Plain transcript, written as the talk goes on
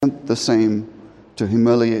the same to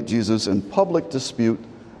humiliate Jesus in public dispute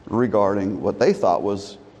regarding what they thought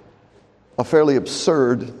was a fairly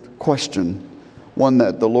absurd question, one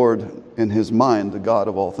that the Lord, in his mind, the God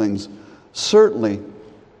of all things, certainly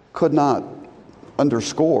could not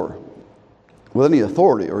underscore with any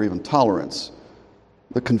authority or even tolerance.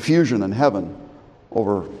 The confusion in heaven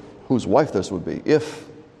over whose wife this would be, if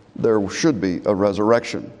there should be a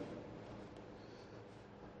resurrection.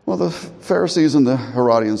 Well, the Pharisees and the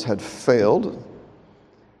Herodians had failed.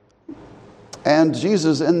 And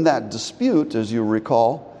Jesus, in that dispute, as you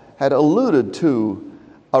recall, had alluded to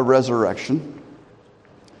a resurrection.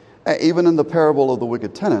 Even in the parable of the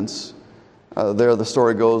wicked tenants, there the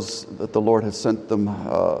story goes that the Lord had sent them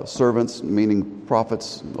servants, meaning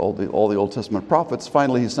prophets, all the Old Testament prophets.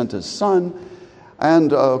 Finally, he sent his son.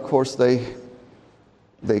 And, of course, they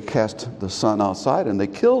cast the son outside and they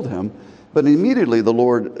killed him. But immediately the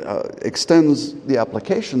Lord extends the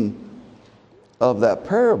application of that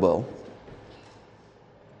parable.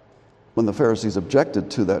 When the Pharisees objected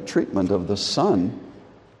to that treatment of the son,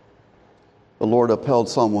 the Lord upheld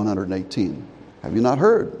Psalm 118. Have you not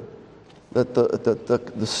heard that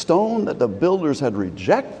the stone that the builders had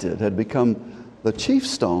rejected had become the chief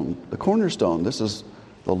stone, the cornerstone? This is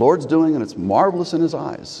the Lord's doing, and it's marvelous in his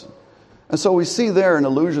eyes. And so we see there an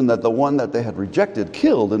allusion that the one that they had rejected,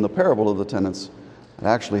 killed in the parable of the tenants,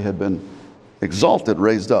 actually had been exalted,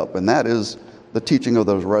 raised up. And that is the teaching of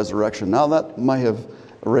the resurrection. Now that might have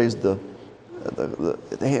raised it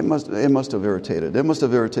must have irritated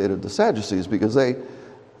the Sadducees, because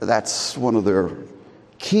that's one of their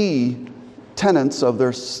key tenets of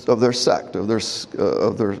their sect, of their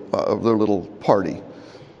little party.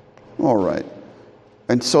 All right.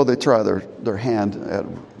 And so they try their hand at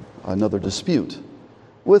another dispute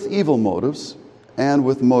with evil motives, and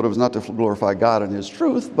with motives not to glorify God and his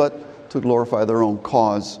truth, but to glorify their own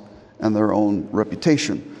cause and their own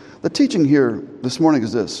reputation. The teaching here this morning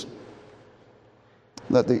is this: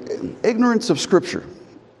 that the ignorance of Scripture,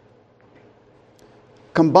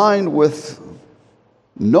 combined with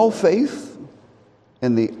no faith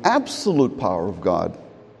in the absolute power of God,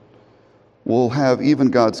 will have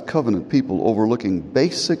even God's covenant people overlooking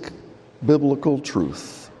basic biblical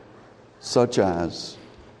truth, such as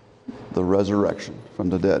the resurrection from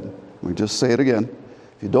the dead. Let me just say it again.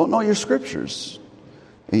 If you don't know your Scriptures,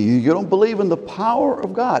 and you don't believe in the power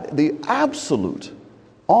of God, the absolute,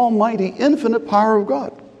 almighty, infinite power of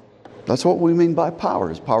God. That's what we mean by power.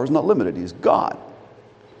 His power is not limited. He's God.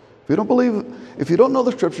 If you don't know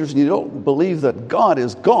the Scriptures and you don't believe that God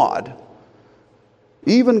is God,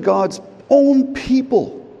 even God's own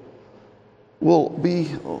people will be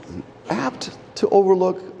apt to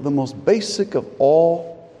overlook the most basic of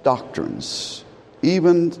all doctrines,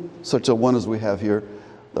 even such a one as we have here,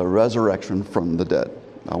 the resurrection from the dead.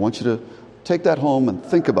 I want you to take that home and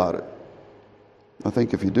think about it. I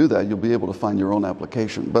think if you do that, you'll be able to find your own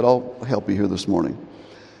application. But I'll help you here this morning.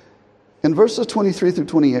 In verses 23 through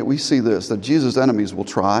 28, we see this, that Jesus' enemies will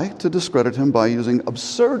try to discredit him by using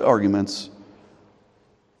absurd arguments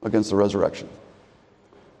against the resurrection.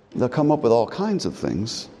 They'll come up with all kinds of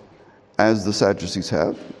things, as the Sadducees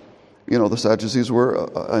have. You know, the Sadducees were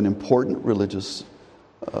an important religious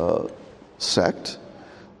sect.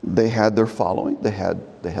 They had their following. They had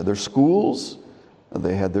their schools.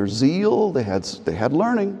 They had their zeal. They had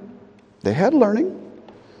learning. They had learning.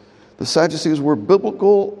 The Sadducees were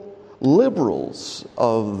biblical liberals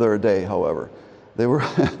of their day, however. They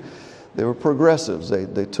were progressives.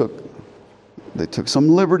 They took some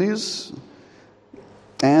liberties,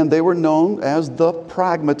 and they were known as the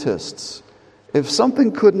pragmatists. If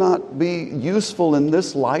something could not be useful in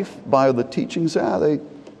this life by the teachings,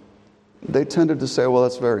 they tended to say, well,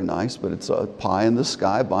 that's very nice, but it's a pie in the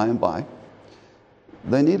sky by and by.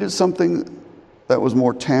 They needed something that was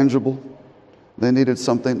more tangible. They needed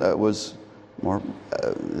something that was more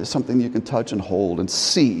something you can touch and hold and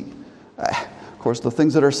see. Of course, the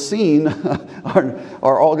things that are seen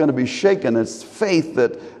are all going to be shaken. It's faith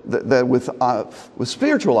that with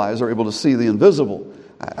spiritual eyes are able to see the invisible.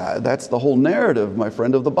 That's the whole narrative, my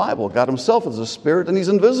friend, of the Bible. God himself is a spirit and he's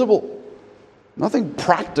invisible. Nothing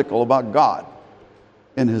practical about God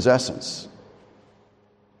in his essence.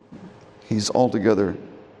 He's altogether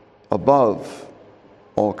above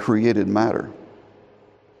all created matter.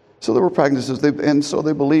 So there were practices, and so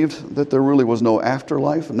they believed that there really was no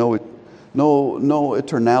afterlife, no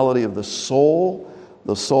eternality of the soul.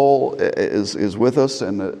 The soul is with us,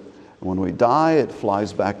 and when we die, it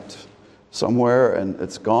flies back somewhere, and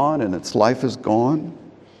it's gone, and its life is gone.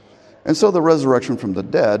 And so the resurrection from the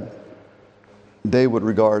dead, they would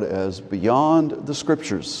regard as beyond the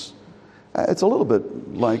Scriptures. It's a little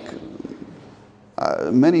bit like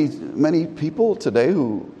many people today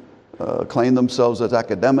who claim themselves as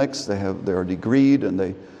academics. They are degreed and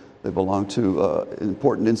they belong to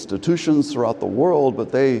important institutions throughout the world,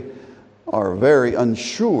 but they are very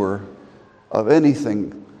unsure of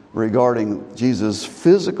anything regarding Jesus'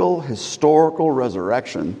 physical, historical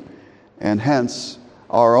resurrection, and hence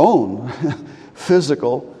our own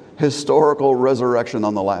physical, historical resurrection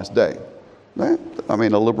on the last day. I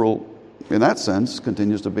mean, a liberal, in that sense,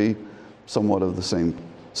 continues to be somewhat of the same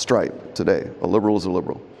stripe today. A liberal is a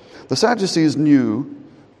liberal. The Sadducees knew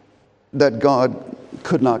that God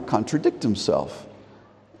could not contradict himself.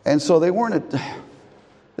 And so they weren't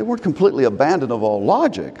completely abandoned of all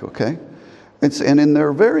logic, okay? And in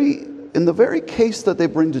the very case that they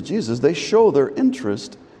bring to Jesus, they show their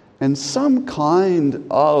interest in some kind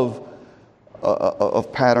of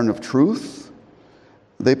pattern of truth.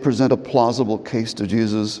 They present a plausible case to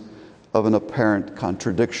Jesus of an apparent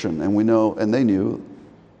contradiction. And we know, and they knew,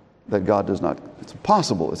 that God does not, it's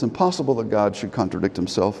impossible. It's impossible that God should contradict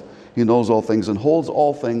himself. He knows all things and holds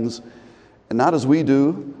all things, and not as we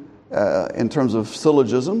do in terms of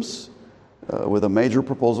syllogisms, with a major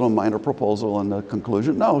proposal, a minor proposal, and a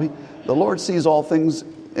conclusion. No, the Lord sees all things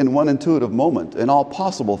in one intuitive moment, in all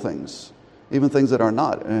possible things, even things that are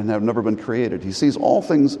not and have never been created. He sees all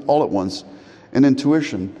things all at once in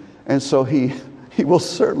intuition, and so he will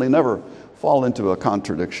certainly never fall into a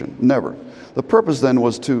contradiction, never. The purpose then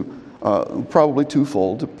was to, probably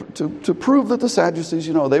twofold, to prove that the Sadducees,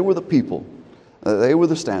 they were the people. They were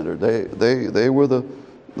the standard. They were the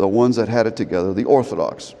ones that had it together, the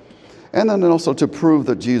orthodox. And then also to prove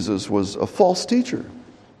that Jesus was a false teacher.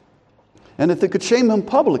 And if they could shame him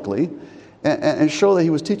publicly and show that he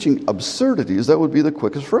was teaching absurdities, that would be the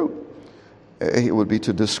quickest fruit. It would be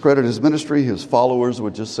to discredit his ministry. His followers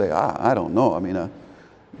would just say, I don't know. I mean,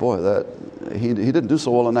 boy, he didn't do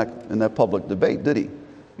so well in that public debate, did he?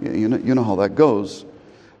 You know how that goes.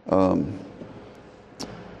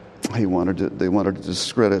 They wanted to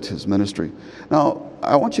discredit his ministry. Now,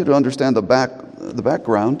 I want you to understand the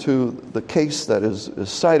background to the case that is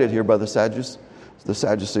cited here by the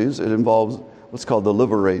Sadducees. It involves what's called the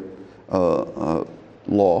Levirate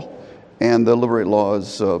law, and the Levirate law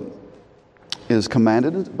is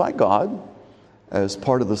commanded by God as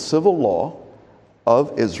part of the civil law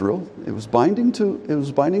of Israel. It was binding to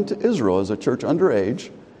Israel as a church underage,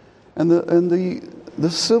 and the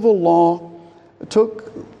civil law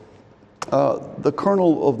took the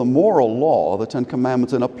kernel of the moral law, the Ten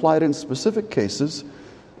Commandments, and applied it in specific cases.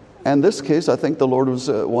 And this case, I think the Lord was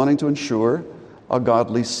wanting to ensure a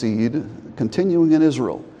godly seed continuing in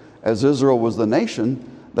Israel, as Israel was the nation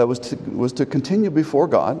that was to continue before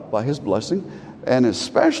God by his blessing, and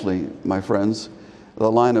especially, my friends, the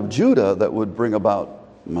line of Judah that would bring about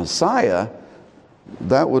Messiah,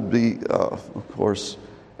 that would be, of course,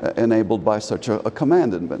 enabled by such a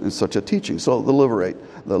commandment and such a teaching. So the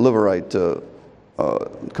Levirate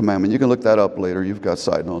commandment, you can look that up later. You've got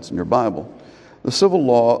side notes in your Bible. The civil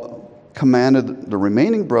law commanded the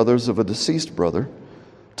remaining brothers of a deceased brother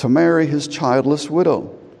to marry his childless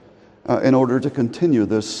widow in order to continue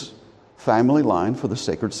this family line for the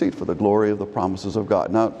sacred seed, for the glory of the promises of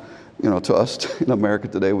God. Now, to us in America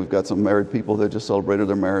today, we've got some married people that just celebrated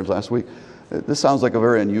their marriage last week. This sounds like a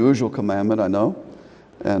very unusual commandment, I know.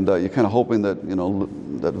 And you're kind of hoping that,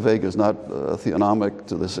 that Vega is not theonomic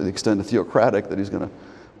to the extent of theocratic, that he's going to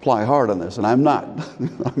apply hard on this. And I'm not.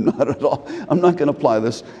 I'm not at all. I'm not going to apply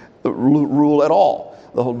this rule at all.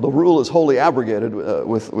 The rule is wholly abrogated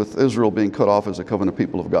with Israel being cut off as a covenant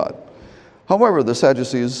people of God. However, the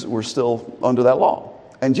Sadducees were still under that law.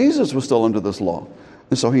 And Jesus was still under this law.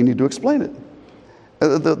 And so he needed to explain it.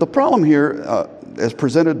 The problem here, as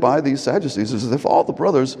presented by these Sadducees, is if all the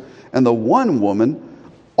brothers and the one woman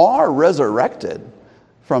are resurrected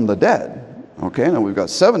from the dead. Okay, now we've got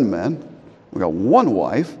 7 men, we've got 1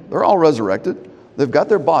 wife, they're all resurrected, they've got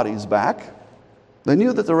their bodies back. They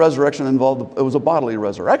knew that the resurrection it was a bodily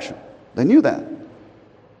resurrection. They knew that,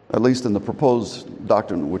 at least in the proposed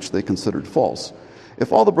doctrine, which they considered false.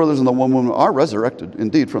 If all the brothers and the one woman are resurrected,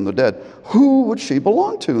 indeed, from the dead, who would she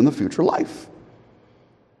belong to in the future life?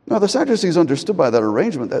 Now, the Sadducees understood by that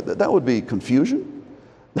arrangement that would be confusion.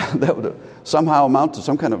 That would somehow amount to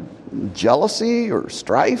some kind of jealousy or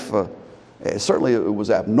strife. Certainly it was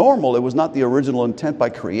abnormal. It was not the original intent by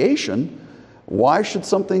creation. Why should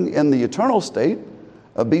something in the eternal state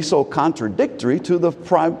be so contradictory to the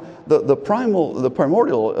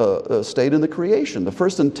primordial state in the creation? The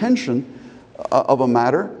first intention of a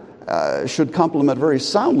matter should complement very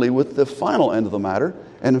soundly with the final end of the matter.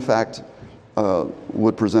 And in fact,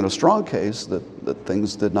 would present a strong case that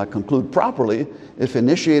things did not conclude properly if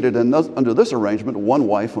initiated under this arrangement, one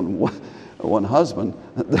wife and one husband,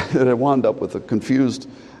 that it wound up with a confused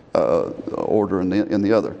order in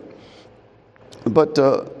the other. But,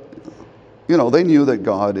 they knew that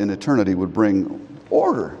God in eternity would bring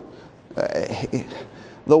order.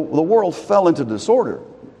 The world fell into disorder.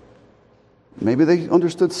 Maybe they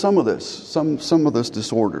understood some of this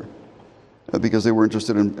disorder, because they were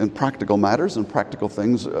interested in practical matters, and practical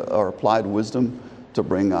things are applied wisdom to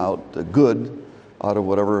bring out the good out of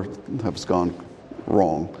whatever has gone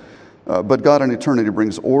wrong. But God in eternity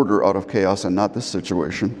brings order out of chaos, and not this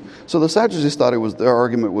situation. So the Sadducees thought their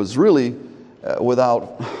argument was really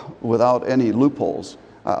without any loopholes.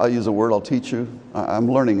 I'll use a word. I'll teach you.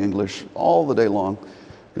 I'm learning English all the day long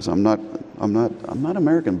because I'm not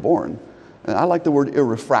American born, and I like the word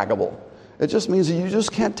irrefragable. It just means that you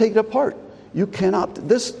just can't take it apart. You cannot.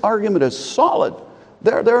 This argument is solid.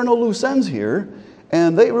 There are no loose ends here,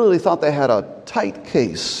 and they really thought they had a tight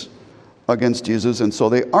case against Jesus, and so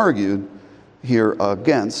they argued here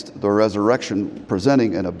against the resurrection,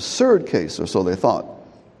 presenting an absurd case, or so they thought.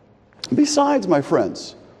 Besides, my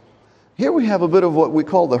friends, here we have a bit of what we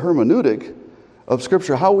call the hermeneutic of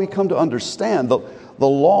Scripture, how we come to understand the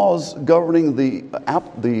laws governing the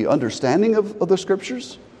understanding of the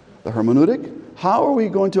Scriptures, the hermeneutic. How are we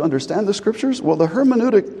going to understand the Scriptures? Well, the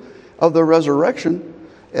hermeneutic of the resurrection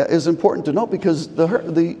is important to note, because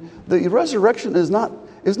the resurrection is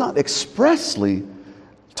not expressly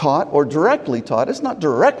taught or directly taught. It's not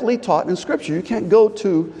directly taught in Scripture. You can't go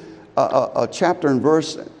to a chapter and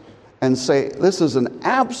verse and say this is an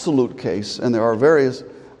absolute case, and there are various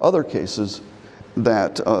other cases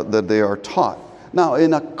that they are taught. Now,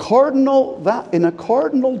 in a cardinal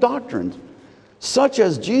doctrine, such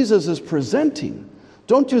as Jesus is presenting,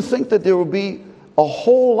 don't you think that there will be a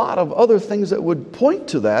whole lot of other things that would point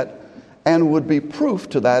to that and would be proof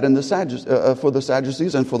to that for the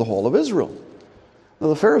Sadducees and for the whole of Israel? Now,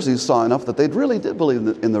 the Pharisees saw enough that they really did believe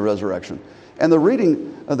in the resurrection. And the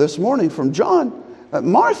reading this morning from John,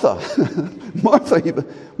 Martha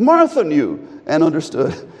knew and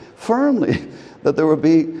understood firmly that there would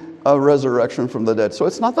be a resurrection from the dead. So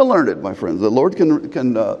it's not the learned, my friends. The Lord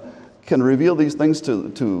can reveal these things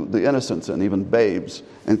to the innocents and even babes,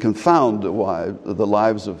 and confound the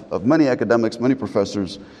lives of many academics, many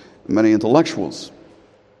professors, many intellectuals.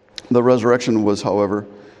 The resurrection was, however,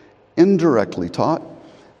 indirectly taught,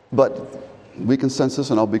 but we can sense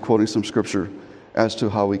this, and I'll be quoting some scripture as to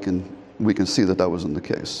how we can see that wasn't the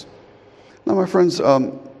case. Now, my friends,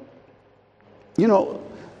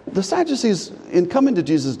 the Sadducees, in coming to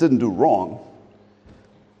Jesus, didn't do wrong.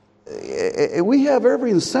 We have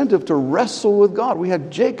every incentive to wrestle with God. We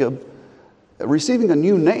had Jacob receiving a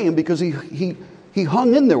new name because he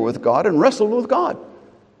hung in there with God and wrestled with God.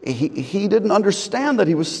 He didn't understand that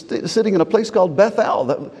he was sitting in a place called Bethel.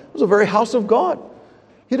 That was a very house of God.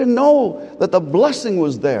 He didn't know that the blessing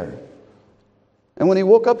was there. And when he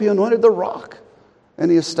woke up, he anointed the rock, and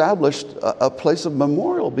he established a place of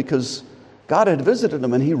memorial because God had visited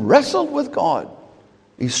him, and he wrestled with God.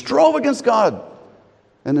 He strove against God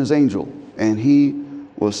and his angel, and he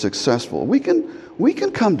was successful. We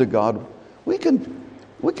can come to God. We can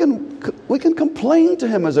complain to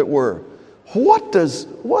him, as it were. What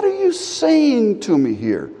are you saying to me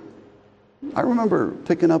here? I remember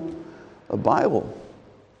picking up a Bible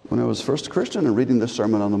when I was first a Christian and reading the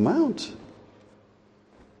Sermon on the Mount.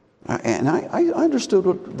 And I understood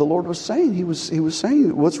what the Lord was saying. He was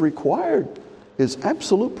saying what's required is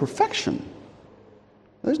absolute perfection.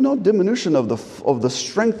 There's no diminution of the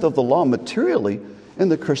strength of the law materially in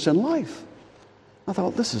the Christian life. I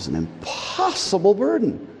thought, this is an impossible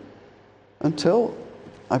burden, until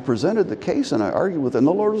I presented the case and I argued with him.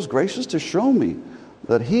 The Lord was gracious to show me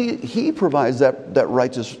that He provides that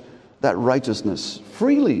righteousness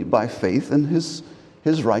freely by faith in His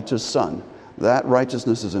righteous Son. That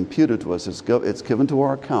righteousness is imputed to us. It's given to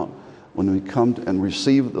our account when we come and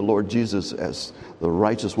receive the Lord Jesus as the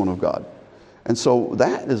righteous one of God. And so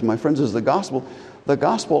that is, my friends, is the gospel. The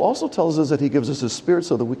gospel also tells us that He gives us His Spirit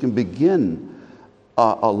so that we can begin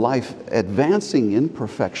a life advancing in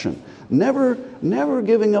perfection. Never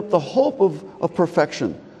giving up the hope of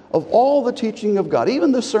perfection, of all the teaching of God.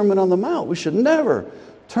 Even the Sermon on the Mount, we should never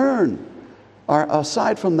turn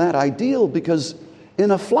aside from that ideal, because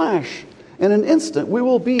in a flash, in an instant, we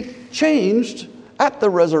will be changed at the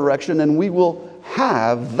resurrection, and we will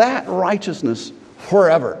have that righteousness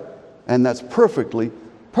forever. And that's perfectly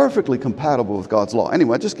compatible with God's law.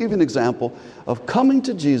 Anyway, I just give you an example of coming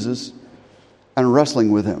to Jesus and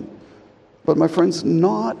wrestling with Him. But my friends,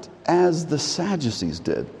 not as the Sadducees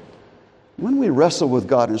did. when we wrestle with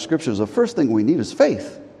God in Scriptures, the first thing we need is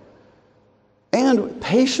faith and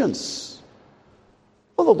patience.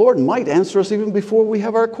 Well, the Lord might answer us even before we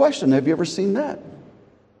have our question. Have you ever seen that?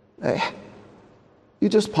 You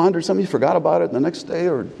just pondered something, you forgot about it the next day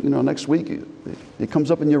or next week. It comes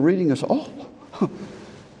up in your reading and say, oh,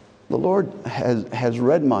 the Lord has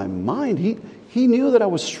read my mind. He knew that I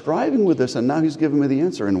was striving with this, and now He's given me the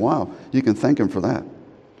answer. And wow, you can thank Him for that.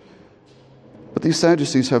 But these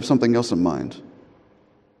Sadducees have something else in mind.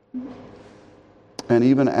 And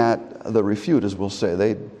even at the refute, as we'll say,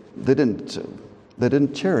 they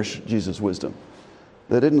didn't cherish Jesus' wisdom.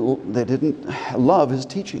 They didn't love His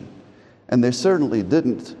teaching. And they certainly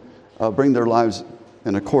didn't bring their lives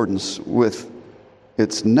in accordance with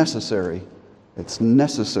its necessary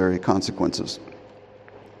consequences.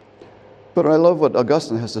 But I love what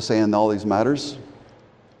Augustine has to say in all these matters.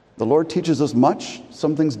 The Lord teaches us much,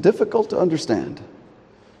 some things difficult to understand.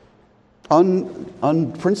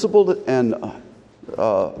 Unprincipled and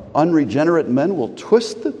unregenerate men will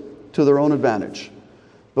twist it to their own advantage.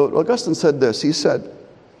 But Augustine said this. He said,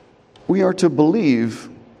 we are to believe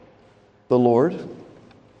the Lord,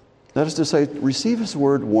 that is to say, receive His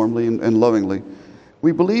word warmly and lovingly.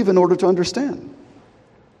 We believe in order to understand,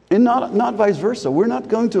 and not vice versa. We're not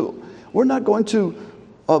going to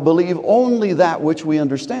believe only that which we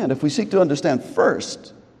understand. If we seek to understand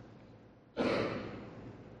first,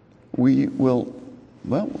 we will.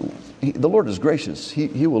 Well, the Lord is gracious.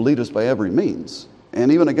 He will lead us by every means,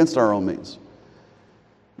 and even against our own means.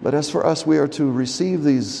 But as for us, we are to receive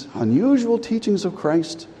these unusual teachings of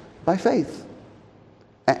Christ by faith,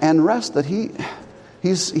 and rest that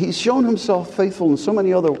He's shown Himself faithful in so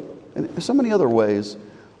many other ways.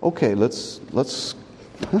 Okay, let's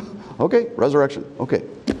okay, resurrection. Okay,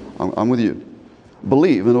 I'm with you.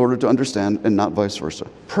 Believe in order to understand, and not vice versa.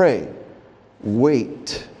 Pray,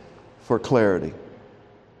 wait for clarity,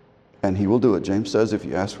 and He will do it. James says, if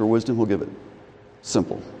you ask for wisdom, He'll give it.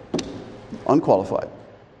 Simple, unqualified.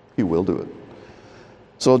 He will do it.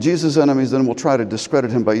 So Jesus' enemies then will try to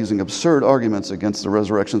discredit Him by using absurd arguments against the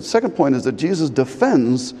resurrection. The second point is that Jesus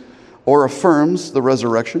defends or affirms the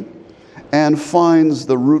resurrection and finds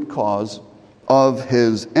the root cause of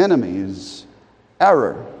His enemies'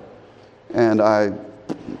 error. And I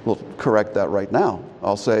will correct that right now.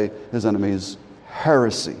 I'll say His enemies'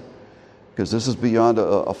 heresy, because this is beyond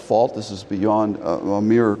a fault. This is beyond a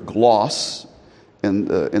mere gloss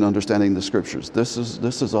in understanding the Scriptures. This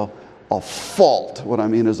is a fault. What I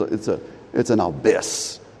mean is it's an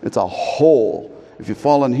abyss. It's a hole. If you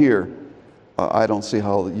fall in here, I don't see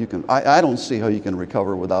how you can. I don't see how you can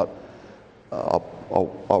recover without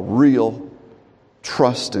a real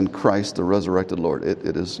trust in Christ, the resurrected Lord.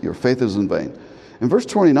 It is, your faith is in vain. In verse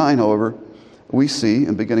 29, however, we see,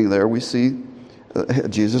 and beginning there, we see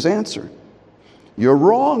Jesus' answer. You're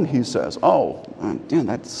wrong, He says. Oh, man,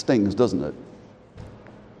 that stings, doesn't it?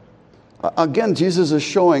 Again, Jesus is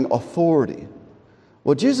showing authority.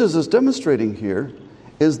 What Jesus is demonstrating here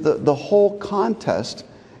is the whole contest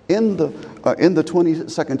in the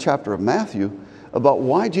 22nd chapter of Matthew about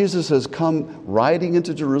why Jesus has come riding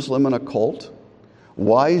into Jerusalem in a colt,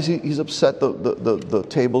 why he's upset the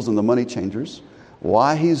tables and the money changers,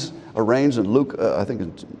 why he's arranged in Luke, I think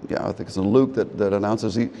it's in Luke that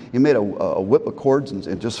announces he made a whip of cords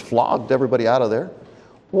and just flogged everybody out of there.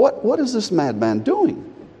 What is this madman doing?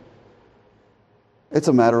 It's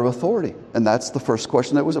a matter of authority. And that's the first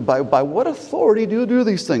question that was, by what authority do you do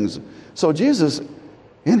these things? So Jesus,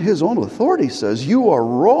 in His own authority, says, you are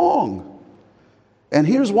wrong. And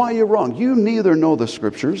here's why you're wrong. You neither know the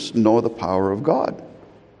Scriptures nor the power of God.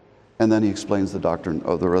 And then He explains the doctrine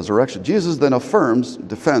of the resurrection. Jesus then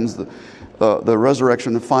defends the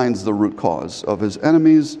resurrection and finds the root cause of His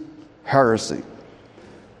enemies' heresy.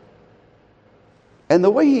 And the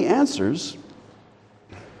way He answers,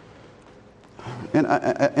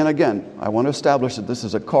 and again, I want to establish that this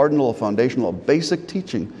is a cardinal, a foundational, a basic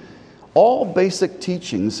teaching. All basic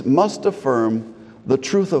teachings must affirm the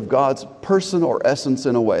truth of God's person or essence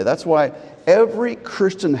in a way. That's why every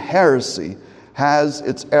Christian heresy has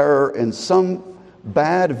its error in some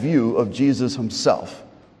bad view of Jesus Himself.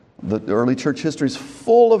 The early church history is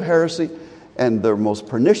full of heresy, and the most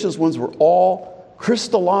pernicious ones were all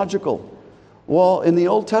Christological. Well, in the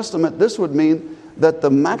Old Testament, this would mean that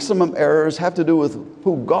the maximum errors have to do with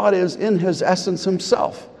who God is in His essence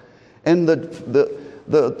Himself. And the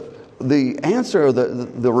answer,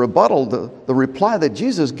 the rebuttal, the reply that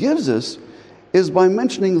Jesus gives us is by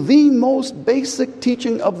mentioning the most basic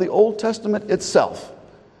teaching of the Old Testament itself.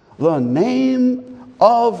 The name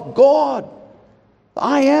of God.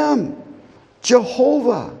 I am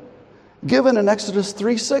Jehovah. given in Exodus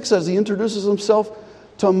 3:6 as he introduces himself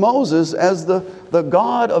to Moses as the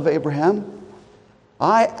God of Abraham.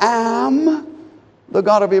 I am the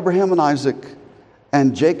God of Abraham and Isaac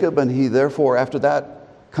and Jacob. And he therefore, after that,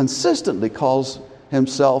 consistently calls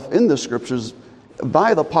himself in the scriptures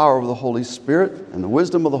by the power of the Holy Spirit and the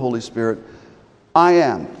wisdom of the Holy Spirit, I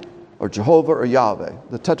am, or Jehovah or Yahweh,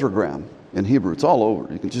 the tetragram in Hebrew. It's all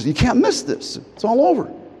over. You can't miss this. It's all over.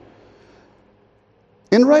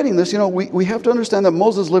 In writing this, we have to understand that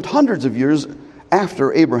Moses lived hundreds of years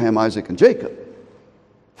after Abraham, Isaac, and Jacob.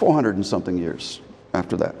 400 and something years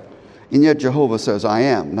after that. And yet Jehovah says, I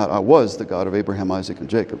am, not I was the God of Abraham, Isaac, and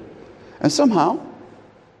Jacob. And somehow,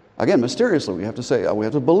 again, mysteriously, we have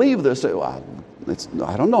to believe this. I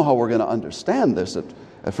don't know how we're going to understand this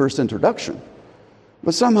at first introduction.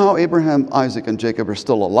 But somehow Abraham, Isaac, and Jacob are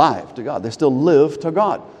still alive to God. They still live to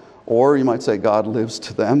God. Or you might say God lives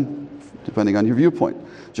to them, depending on your viewpoint.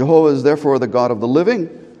 Jehovah is therefore the God of the living.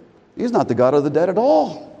 He's not the God of the dead at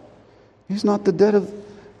all. He's not the dead of...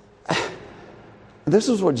 This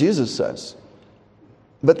is what Jesus says.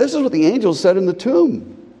 But this is what the angels said in the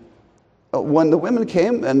tomb. When the women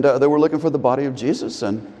came and they were looking for the body of Jesus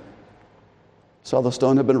and saw the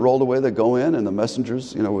stone had been rolled away, they go in and the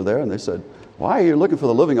messengers, were there and they said, why are you looking for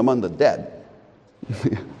the living among the dead?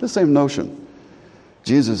 The same notion.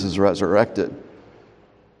 Jesus is resurrected.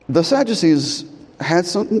 The Sadducees had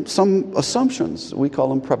some assumptions. We call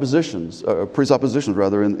them presuppositions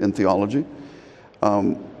in theology.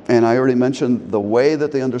 And I already mentioned the way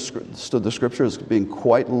that they understood the Scripture as being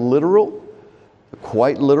quite literal.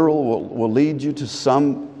 Quite literal will lead you to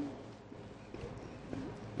some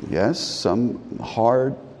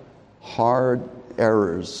hard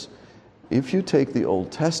errors. If you take the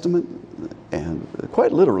Old Testament, and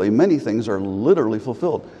quite literally, many things are literally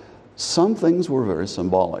fulfilled. Some things were very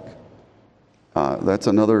symbolic. That's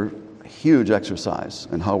another huge exercise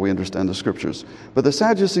in how we understand the Scriptures. But the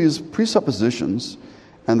Sadducees' presuppositions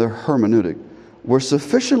and their hermeneutic were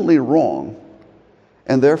sufficiently wrong,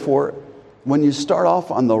 and therefore, when you start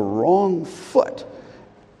off on the wrong foot,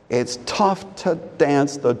 it's tough to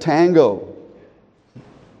dance the tango.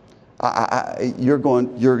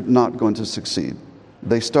 You're not going to succeed.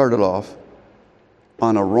 They started off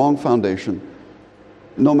on a wrong foundation.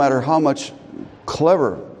 No matter how much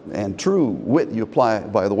clever and true wit you apply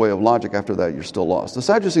by the way of logic after that, you're still lost. The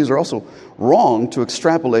Sadducees are also wrong to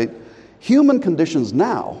extrapolate human conditions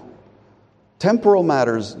now, temporal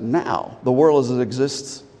matters now, the world as it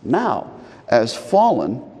exists now, as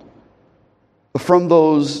fallen from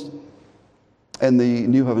those in the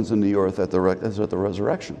new heavens and the earth at the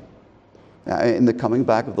resurrection. In the coming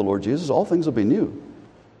back of the Lord Jesus, all things will be new.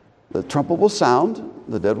 The trumpet will sound,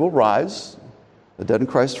 the dead will rise, the dead in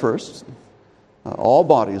Christ first. All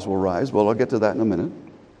bodies will rise. Well, I'll get to that in a minute.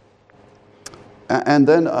 And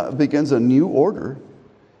then begins a new order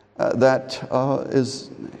that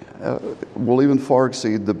will even far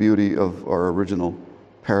exceed the beauty of our original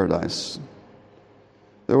paradise.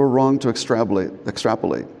 They were wrong to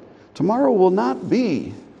extrapolate. Tomorrow will not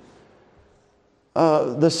be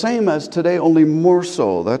the same as today, only more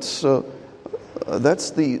so. That's the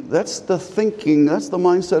thinking, that's the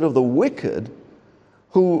mindset of the wicked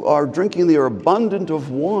who are drinking the abundance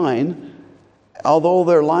of wine. Although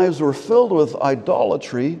their lives were filled with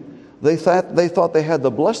idolatry, they thought they had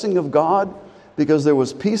the blessing of God because there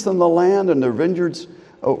was peace in the land and their vineyards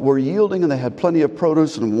were yielding and they had plenty of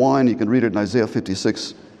produce and wine. You can read it in Isaiah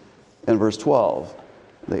 56 and verse 12.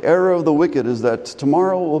 The error of the wicked is that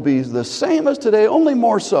tomorrow will be the same as today, only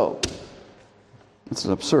more so. It's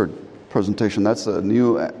an absurd presentation. That's a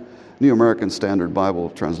New American Standard Bible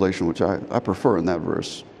translation, which I prefer in that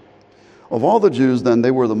verse. Of all the Jews, then,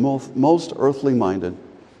 they were the most earthly minded.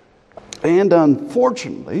 And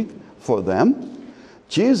unfortunately for them,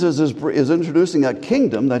 Jesus is introducing a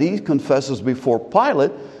kingdom that he confesses before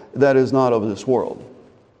Pilate that is not of this world.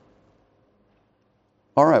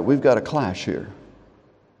 All right, we've got a clash here.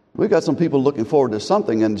 We've got some people looking forward to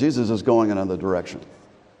something, and Jesus is going in another direction.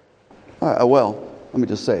 Well, let me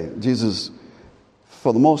just say, Jesus,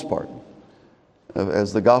 for the most part,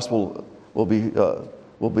 as the gospel will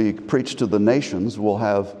be preached to the nations, will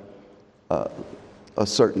have a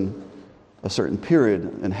certain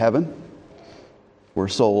period in heaven where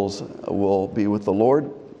souls will be with the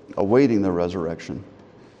Lord, awaiting the resurrection.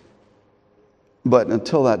 But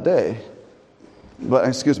until that day,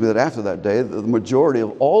 that after that day, the majority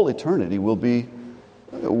of all eternity will be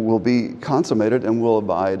consummated and will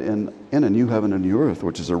abide in a new heaven and new earth,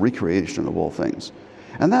 which is a recreation of all things.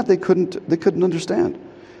 And that they couldn't understand.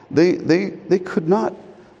 They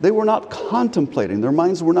were not contemplating. Their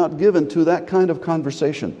minds were not given to that kind of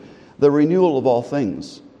conversation. the renewal of all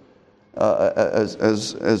things.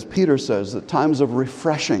 As Peter says, the times of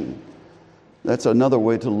refreshing. That's another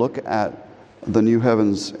way to look at the new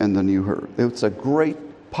heavens and the new earth. It's a great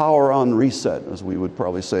power on reset, as we would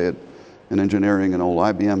probably say it in engineering in old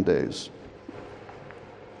IBM days.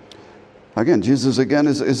 Again, Jesus again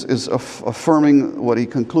is affirming what he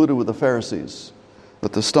concluded with the Pharisees,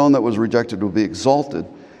 that the stone that was rejected would be exalted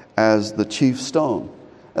as the chief stone.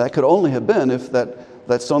 That could only have been if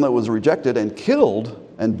that stone that was rejected and killed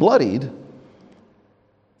and bloodied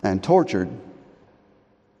and tortured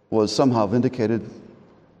was somehow vindicated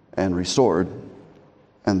and restored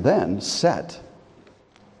and then set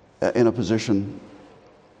in a position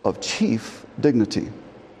of chief dignity.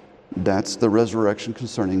 That's the resurrection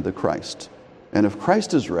concerning the Christ. And if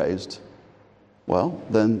Christ is raised, well,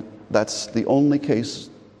 then that's the only case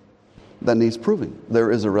that needs proving.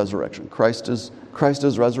 There is a resurrection. Christ is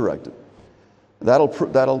resurrected.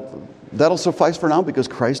 That'll suffice for now, because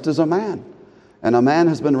Christ is a man, and a man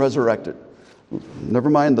has been resurrected. Never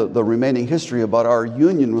mind the remaining history about our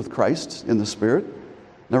union with Christ in the Spirit.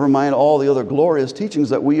 Never mind all the other glorious teachings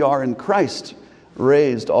that we are in Christ,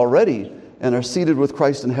 raised already, and are seated with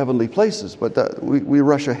Christ in heavenly places. But we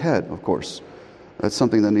rush ahead, of course. That's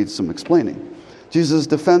something that needs some explaining. Jesus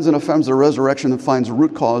defends and affirms the resurrection and finds a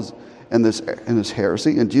root cause in this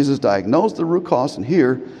heresy. And Jesus diagnosed the root cause. And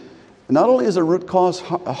here, not only is a root cause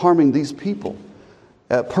harming these people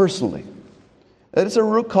personally, that it's a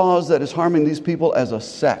root cause that is harming these people as a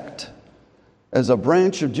sect, as a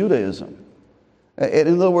branch of Judaism.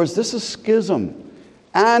 In other words, this is schism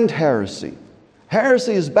and heresy.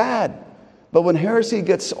 Heresy is bad, but when heresy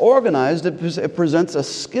gets organized, it presents a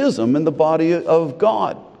schism in the body of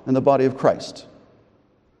God, in the body of Christ.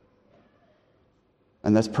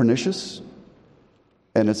 And that's pernicious,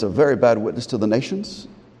 and it's a very bad witness to the nations,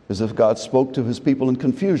 as if God spoke to his people in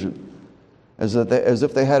confusion, as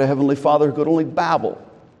if they had a heavenly Father who could only babble.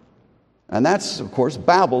 And that's, of course,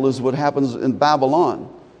 babble is what happens in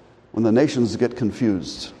Babylon when the nations get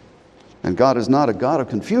confused. And God is not a God of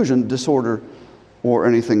confusion, disorder, or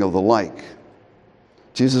anything of the like.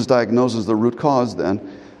 Jesus diagnoses the root cause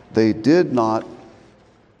then. They did not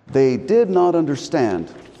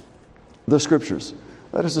understand the Scriptures.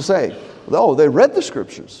 That is to say, they read the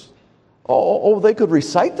Scriptures. They could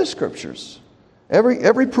recite the Scriptures.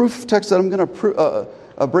 Every proof text that I'm going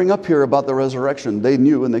to bring up here about the resurrection, they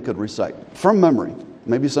knew and they could recite from memory.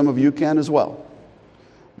 Maybe some of you can as well.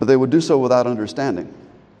 But they would do so without understanding.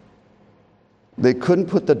 They couldn't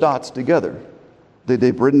put the dots together. They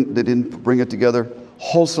didn't bring it together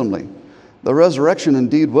wholesomely. The resurrection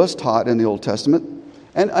indeed was taught in the Old Testament.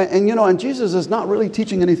 And Jesus is not really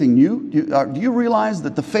teaching anything new. Do you realize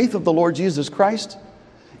that the faith of the Lord Jesus Christ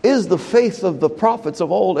is the faith of the prophets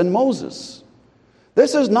of old and Moses?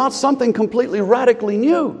 This is not something completely radically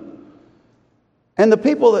new. And the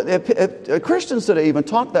people, Christians today even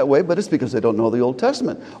talk that way, but it's because they don't know the Old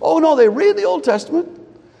Testament. Oh no, they read the Old Testament.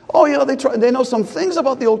 Oh yeah, they know some things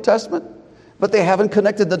about the Old Testament, but they haven't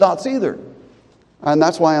connected the dots either. And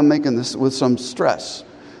that's why I'm making this with some stress.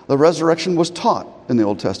 The resurrection was taught in the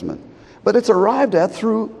Old Testament, but it's arrived at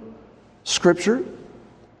through Scripture,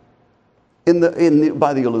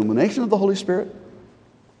 by the illumination of the Holy Spirit,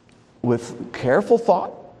 with careful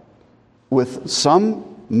thought, with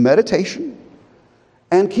some meditation,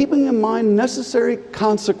 and keeping in mind necessary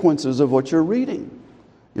consequences of what you're reading.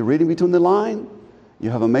 You're reading between the line. You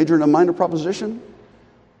have a major and a minor proposition.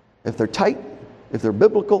 If they're tight, if they're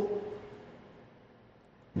biblical,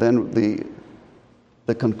 then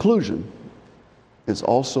the conclusion is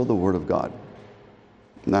also the Word of God.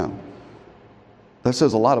 Now, that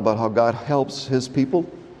says a lot about how God helps His people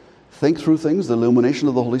think through things, the illumination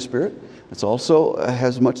of the Holy Spirit. It also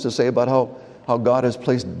has much to say about how God has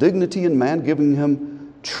placed dignity in man, giving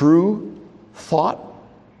him true thought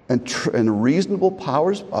and reasonable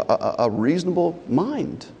powers, a reasonable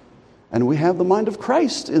mind. And we have the mind of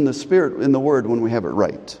Christ in the Spirit, in the Word, when we have it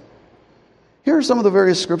right. Here are some of the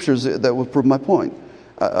various scriptures that will prove my point.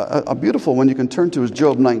 A beautiful one you can turn to is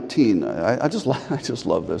Job 19. I just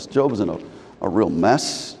love this. Job is in a real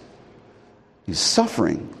mess. He's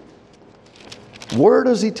suffering. Where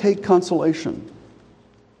does he take consolation?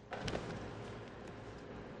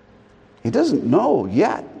 He doesn't know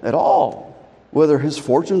yet at all whether his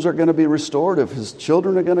fortunes are going to be restored, if his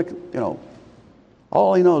children are going to,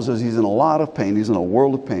 all he knows is he's in a lot of pain. He's in a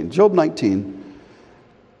world of pain. Job 19,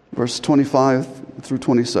 verse 25 through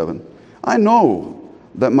 27. I know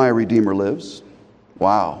that my Redeemer lives.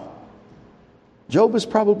 Wow. Job is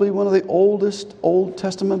probably one of the oldest Old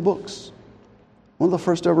Testament books. One of the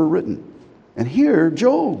first ever written. And here,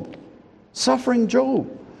 Job, suffering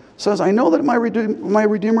Job, says, I know that my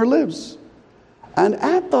Redeemer lives. And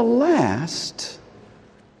at the last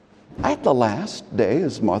day,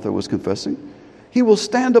 as Martha was confessing, he will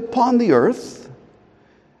stand upon the earth,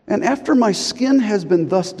 and after my skin has been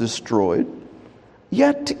thus destroyed,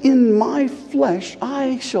 yet in my flesh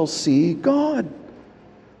I shall see God,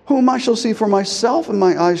 whom I shall see for myself, and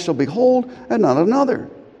my eyes shall behold, and not another.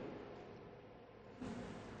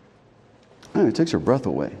 And it takes your breath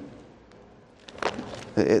away.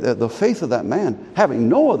 The faith of that man, having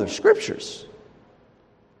no other scriptures,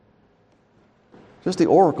 just the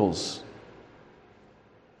oracles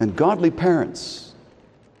and godly parents,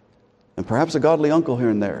 and perhaps a godly uncle here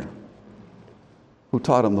and there who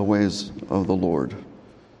taught him the ways of the Lord.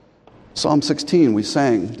 Psalm 16 we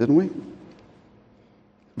sang, didn't we?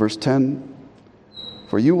 Verse 10,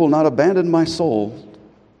 for you will not abandon my soul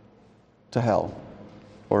to hell,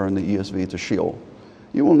 or in the ESV to Sheol.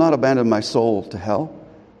 You will not abandon my soul to hell,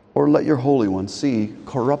 or let your Holy One see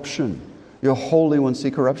corruption. Your Holy One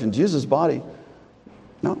see corruption. Jesus' body,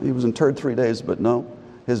 no, he was interred 3 days, but no,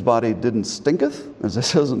 his body didn't stinketh, as it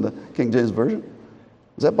says in the King James Version.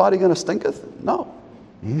 Is that body going to stinketh? No.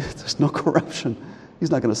 There's no corruption.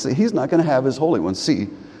 He's not going to have his Holy One see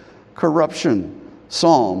corruption.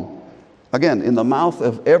 Psalm, again, in the mouth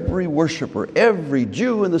of every worshiper, every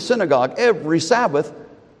Jew in the synagogue, every Sabbath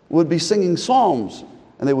would be singing psalms,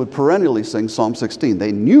 and they would perennially sing Psalm 16.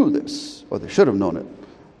 They knew this, or they should have known it.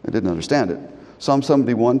 They didn't understand it. Psalm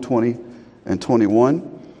 71, 20 and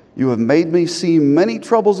 21. You have made me see many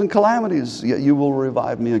troubles and calamities, yet you will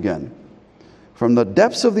revive me again. From the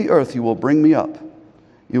depths of the earth you will bring me up.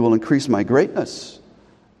 You will increase my greatness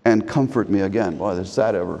and comfort me again. Boy, does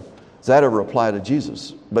that ever apply to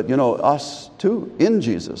Jesus? But you know, us too, in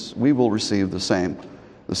Jesus, we will receive the same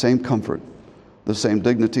comfort, the same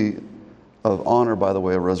dignity of honor by the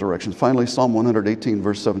way of resurrection. Finally, Psalm 118,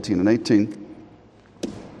 verse 17 and 18.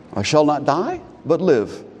 I shall not die, but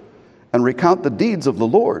live, and recount the deeds of the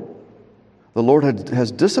Lord. The Lord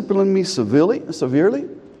has disciplined me severely,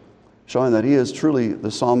 showing that he is truly,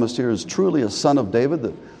 the psalmist here is truly a son of David,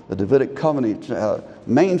 the Davidic covenant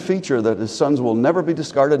main feature that his sons will never be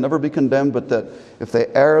discarded, never be condemned, but that if they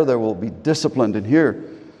err, they will be disciplined. And here,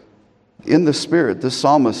 in the Spirit, this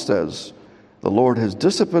psalmist says, the Lord has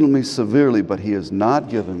disciplined me severely, but he has not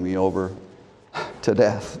given me over to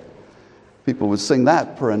death. People would sing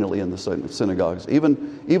that perennially in the synagogues.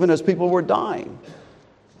 Even as people were dying,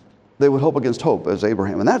 they would hope against hope as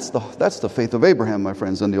Abraham. And that's the faith of Abraham, my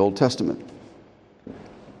friends, in the Old Testament.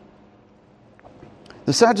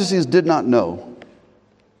 The Sadducees did not know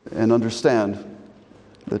and understand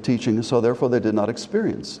the teaching, so therefore they did not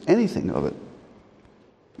experience anything of it.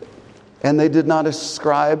 And they did not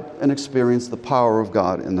ascribe and experience the power of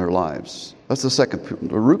God in their lives. That's the second,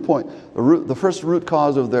 the root point. The first root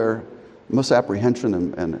cause of their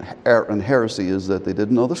misapprehension and heresy is that they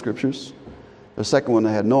didn't know the Scriptures. The second one,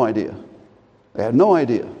 they had no idea. They had no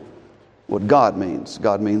idea what God means.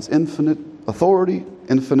 God means infinite authority,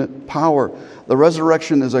 infinite power. The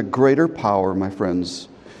resurrection is a greater power, my friends,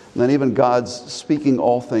 than even God's speaking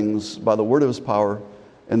all things by the word of his power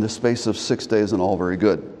in the space of 6 days and all very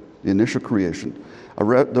good. The initial creation.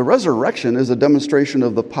 The resurrection is a demonstration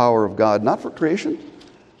of the power of God, not for creation,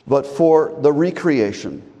 but for the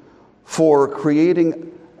recreation, for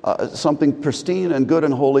creating something pristine and good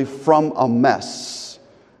and holy from a mess.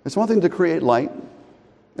 It's one thing to create light.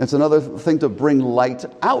 It's another thing to bring light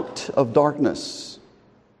out of darkness.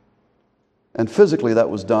 And physically that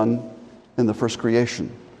was done in the first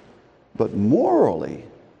creation. But morally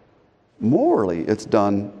it's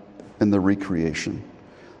done in the recreation.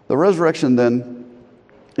 The resurrection then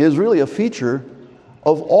is really a feature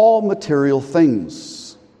of all material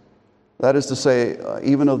things. That is to say,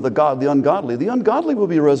 even of the ungodly. The ungodly will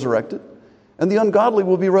be resurrected. And the ungodly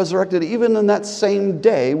will be resurrected even in that same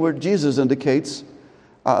day where Jesus indicates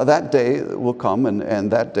that day will come,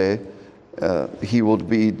 and that day he will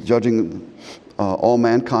be judging all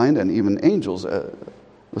mankind and even angels. The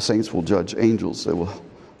saints will judge angels. They will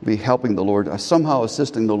be helping the Lord, somehow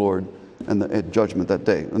assisting the Lord at judgment that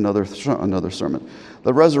day. Another sermon.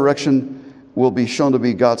 The resurrection will be shown to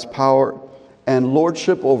be God's power and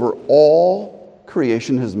lordship over all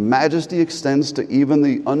creation. His majesty extends to even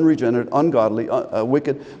the unregenerate, ungodly,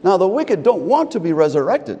 wicked. Now, the wicked don't want to be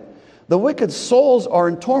resurrected. The wicked souls are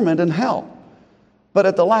in torment in hell. But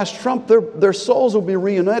at the last trump, their souls will be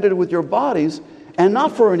reunited with your bodies, and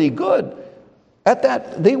not for any good. At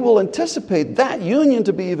that, they will anticipate that union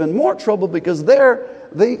to be even more trouble, because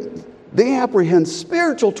they apprehend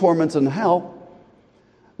spiritual torments in hell.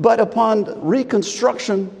 But upon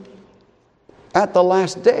reconstruction at the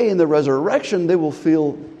last day in the resurrection, they will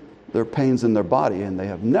feel their pains in their body, and they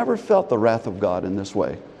have never felt the wrath of God in this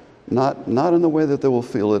way. Not in the way that they will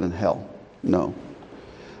feel it in hell. No.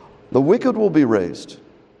 The wicked will be raised.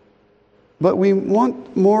 But we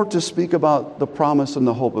want more to speak about the promise and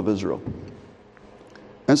the hope of Israel.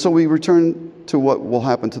 And so we return to what will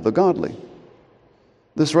happen to the godly.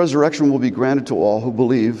 This resurrection will be granted to all who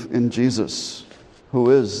believe in Jesus,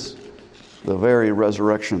 who is the very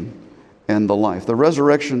resurrection and the life. The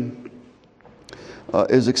resurrection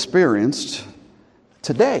is experienced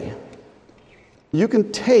today. You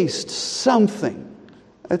can taste something.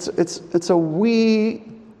 It's a wee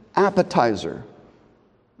appetizer,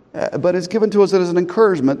 but it's given to us as an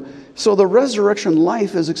encouragement. So the resurrection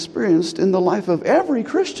life is experienced in the life of every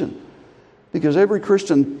Christian, because every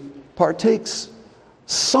Christian partakes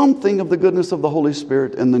something of the goodness of the Holy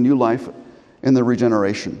Spirit in the new life, in the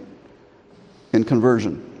regeneration, in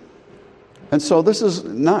conversion. And so this is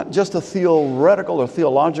not just a theoretical or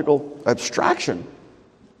theological abstraction.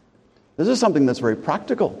 This is something that's very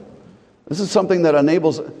practical. This is something that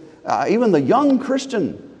enables even the young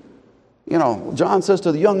Christian. You know, John says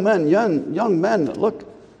to the young men, look,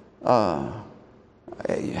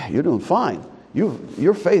 you're doing fine.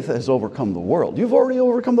 Your faith has overcome the world. You've already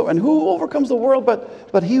overcome the world. And who overcomes the world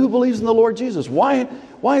but he who believes in the Lord Jesus? Why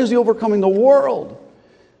is he overcoming the world?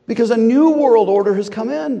 Because a new world order has come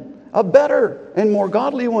in, a better and more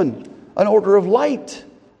godly one, an order of light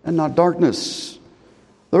and not darkness.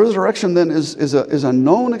 The resurrection then is a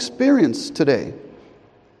known experience today.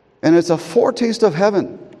 And it's a foretaste of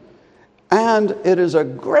heaven. And it is a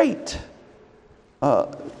great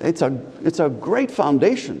it's a great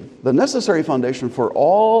foundation, the necessary foundation for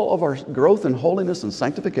all of our growth in holiness and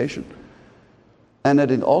sanctification. And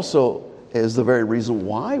it also is the very reason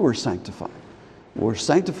why we're sanctified. We're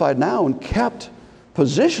sanctified now and kept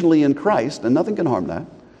positionally in Christ, and nothing can harm that.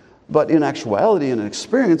 But in actuality and in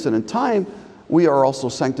experience and in time, we are also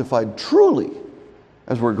sanctified truly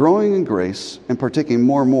as we're growing in grace and partaking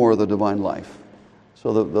more and more of the divine life.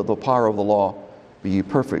 So the power of the law, be ye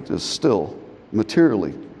perfect, is still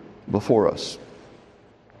materially before us.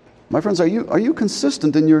 My friends, are you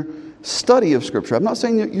consistent in your study of Scripture? I'm not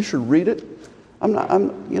saying that you should read it.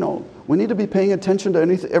 We need to be paying attention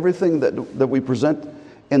to everything that we present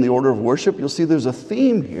in the order of worship. You'll see there's a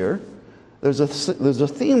theme here. There's a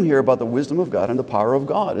theme here about the wisdom of God and the power of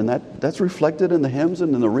God, and that's reflected in the hymns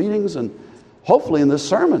and in the readings and hopefully in this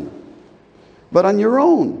sermon. But on your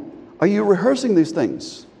own, are you rehearsing these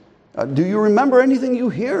things? Do you remember anything you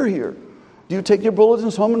hear here? Do you take your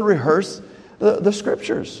bulletins home and rehearse the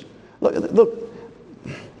Scriptures? Look,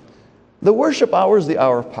 the worship hour is the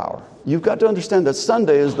hour of power. You've got to understand that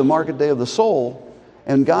Sunday is the market day of the soul,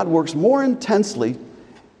 and God works more intensely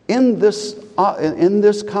in this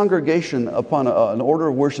congregation upon an order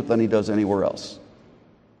of worship than he does anywhere else.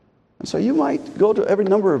 And so you might go to every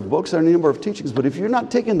number of books, any number of teachings, but if you're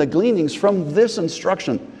not taking the gleanings from this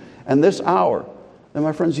instruction and this hour, then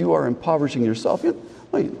my friends, you are impoverishing yourself. You're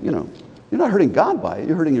not hurting God by it,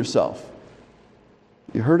 you're hurting yourself.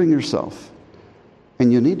 You're hurting yourself.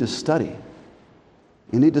 And you need to study.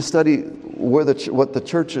 You need to study what the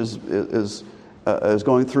church is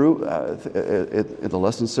going through in the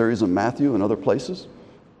lesson series in Matthew and other places.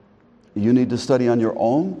 You need to study on your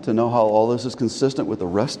own to know how all this is consistent with the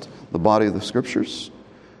rest, the body of the Scriptures.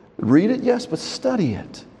 Read it, yes, but study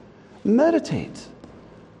it. Meditate.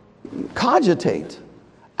 Cogitate.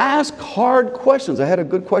 Ask hard questions. I had a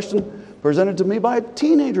good question presented to me by a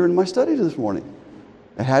teenager in my study this morning.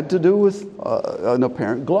 It had to do with an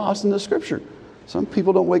apparent gloss in the Scripture. Some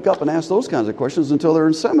people don't wake up and ask those kinds of questions until they're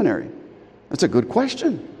in seminary. That's a good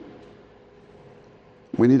question.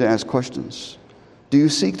 We need to ask questions. Do you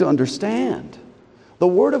seek to understand? The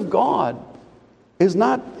Word of God is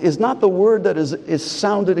not the word that is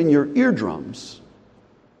sounded in your eardrums.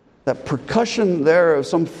 That percussion there of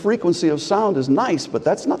some frequency of sound is nice, but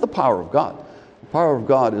that's not the power of God. The power of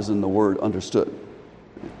God is in the Word understood.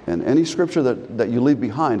 And any Scripture that you leave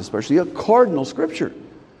behind, especially a cardinal Scripture,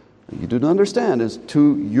 you do not understand is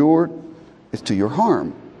to your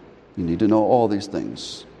harm. You need to know all these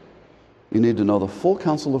things. You need to know the full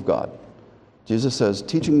counsel of God. Jesus says,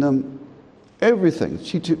 teaching them everything,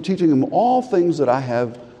 teaching them all things that I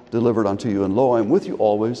have delivered unto you. And lo, I am with you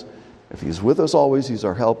always. If he's with us always, he's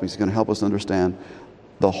our help. He's going to help us understand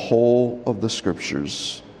the whole of the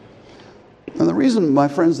Scriptures. And the reason, my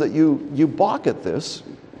friends, that you balk at this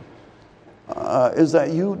is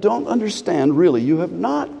that you don't understand, really. You have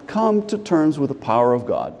not come to terms with the power of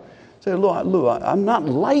God. Say, Lou, I'm not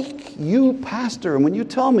like you, Pastor. And when you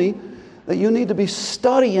tell me that you need to be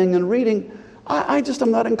studying and reading,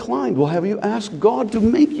 I'm not inclined. Well, have you asked God to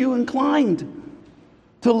make you inclined?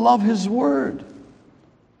 to love His Word?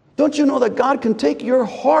 Don't you know that God can take your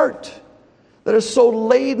heart that is so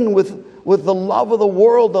laden with the love of the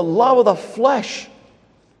world, the love of the flesh,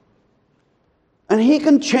 and He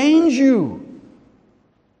can change you?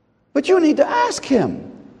 But you need to ask Him.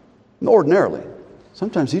 Ordinarily.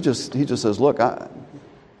 Sometimes He just says, look, I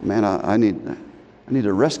need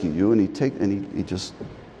to rescue you, and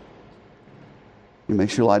He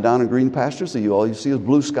makes you lie down in green pastures, so all you see is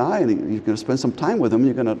blue sky, and you're going to spend some time with Him,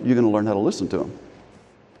 and you're going to learn how to listen to Him.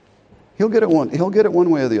 He'll get it one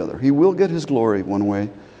way or the other. He will get His glory one way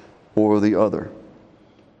or the other.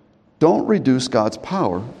 Don't reduce God's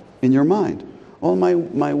power in your mind. Oh, my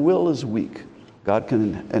will is weak. God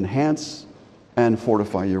can enhance and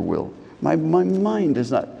fortify your will. My mind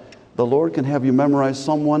is not. The Lord can have you memorize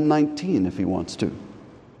Psalm 119 if He wants to.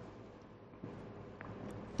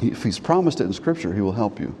 If He's promised it in Scripture, He will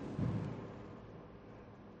help you.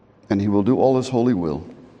 And He will do all His holy will,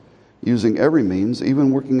 using every means,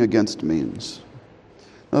 even working against means.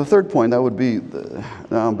 Now, the third point, that would be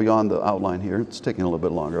beyond the outline here. It's taking a little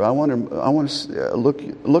bit longer. I want to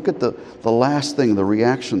look at the last thing, the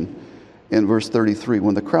reaction in verse 33.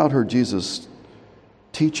 When the crowd heard Jesus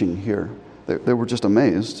teaching here, they were just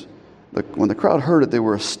amazed. When the crowd heard it, they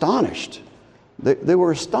were astonished. They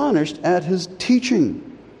were astonished at His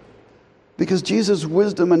teaching, because Jesus'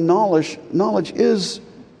 wisdom and knowledge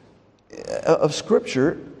of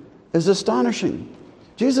Scripture is astonishing.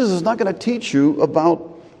 Jesus is not going to teach you about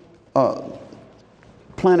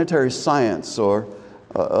planetary science or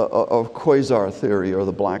quasar theory or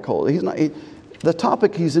the black hole. The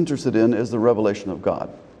topic He's interested in is the revelation of God.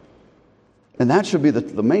 And that should be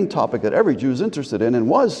the main topic that every Jew is interested in,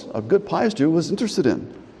 and a good pious Jew was interested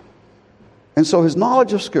in. And so His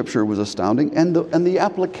knowledge of Scripture was astounding, and the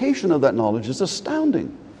application of that knowledge is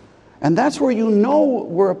astounding. And that's where you know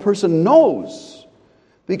where a person knows.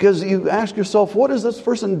 Because you ask yourself, what is this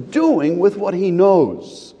person doing with what he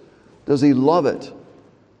knows? Does he love it?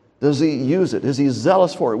 Does he use it? Is he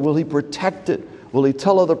zealous for it? Will he protect it? Will he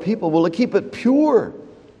tell other people? Will he keep it pure?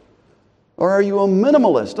 Or are you a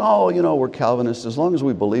minimalist? Oh, we're Calvinists. As long as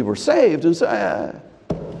we believe we're saved. And say,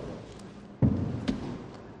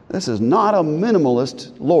 This is not a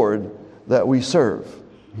minimalist Lord that we serve.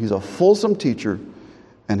 He's a fulsome teacher,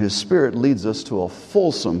 and His Spirit leads us to a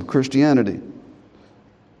fulsome Christianity.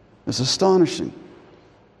 It's astonishing,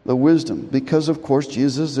 the wisdom, because, of course,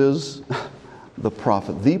 Jesus is the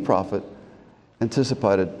prophet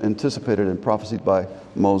anticipated and prophesied by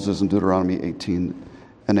Moses in Deuteronomy 18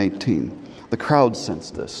 and 18. The crowd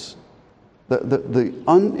sensed this. The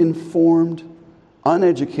uninformed,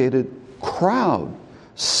 uneducated crowd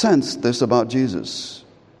sensed this about Jesus.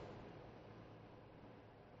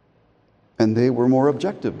 And they were more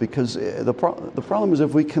objective, because the problem is,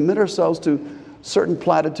 if we commit ourselves to certain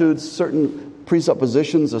platitudes, certain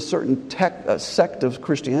presuppositions, a certain sect of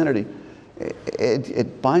Christianity,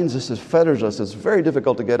 it binds us, it fetters us. It's very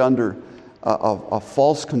difficult to get under a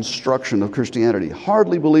false construction of Christianity.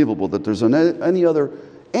 Hardly believable that there's any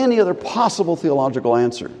other possible theological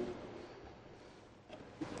answer.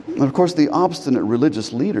 And of course, the obstinate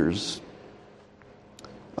religious leaders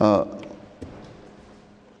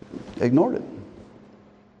ignored it.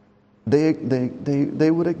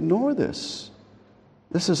 They would ignore this.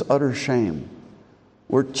 This is utter shame.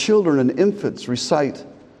 Where children and infants recite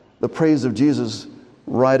the praise of Jesus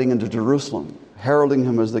riding into Jerusalem, heralding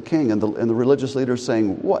Him as the King, and the religious leaders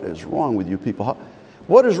saying, "What is wrong with you people?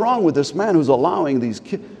 What is wrong with this man who's allowing these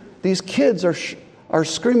kids are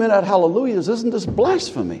screaming out hallelujahs? Isn't this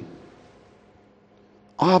blasphemy?"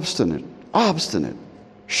 Obstinate,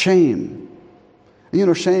 shame.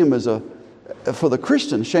 Shame for the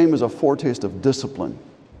Christian, shame is a foretaste of discipline.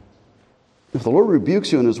 If the Lord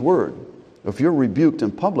rebukes you in His Word, if you're rebuked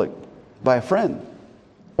in public by a friend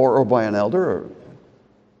or by an elder or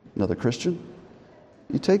another Christian,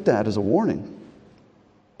 you take that as a warning.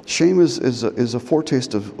 Shame is a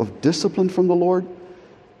foretaste of discipline from the Lord,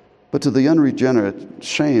 but to the unregenerate,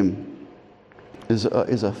 shame is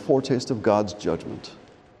a foretaste of God's judgment.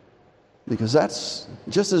 Because that's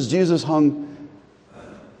just as Jesus hung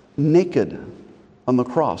naked on the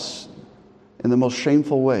cross in the most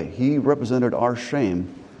shameful way. He represented our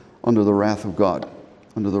shame under the wrath of God.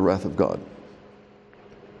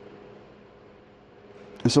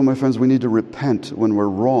 And so, my friends, we need to repent when we're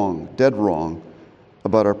wrong, dead wrong,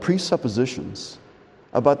 about our presuppositions,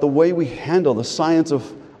 about the way we handle the science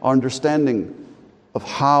of our understanding of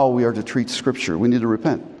how we are to treat Scripture. We need to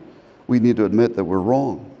repent. We need to admit that we're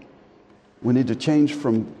wrong. We need to change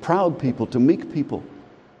from proud people to meek people.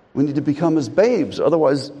 We need to become as babes.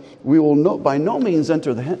 Otherwise, we will by no means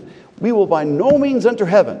enter We will by no means enter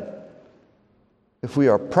heaven if we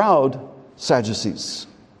are proud Sadducees.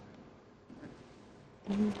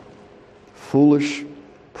 Foolish,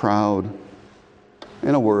 proud,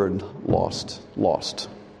 in a word, lost.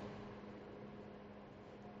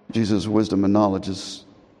 Jesus' wisdom and knowledge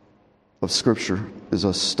of Scripture is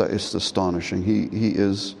astonishing. He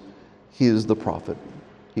is the prophet.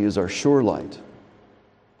 He is our sure light.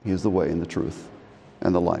 He is the way and the truth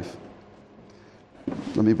and the life.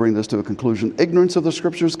 Let me bring this to a conclusion. Ignorance of the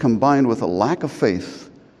Scriptures combined with a lack of faith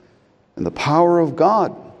in the power of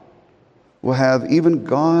God will have even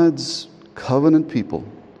God's covenant people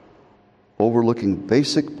overlooking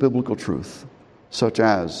basic biblical truth, such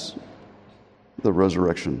as the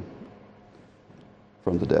resurrection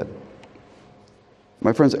from the dead.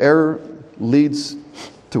 My friends, error leads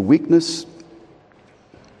to weakness,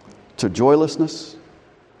 to joylessness,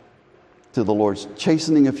 to the Lord's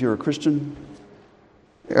chastening if you're a Christian.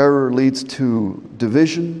 Error leads to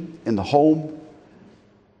division in the home.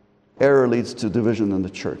 Error leads to division in the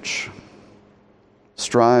church.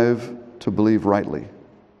 Strive to believe rightly,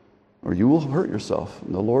 or you will hurt yourself.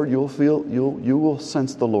 And the Lord, you will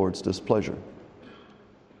sense the Lord's displeasure.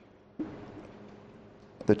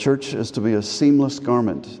 The church is to be a seamless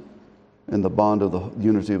garment in the bond of the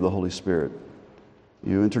unity of the Holy Spirit.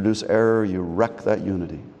 You introduce error, you wreck that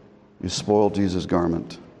unity. You spoil Jesus'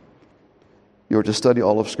 garment. You are to study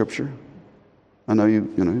all of Scripture. I know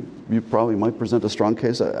you probably might present a strong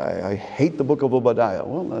case. I hate the book of Obadiah.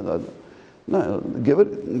 Well, no, give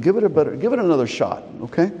it another shot.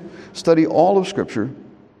 Okay, study all of Scripture.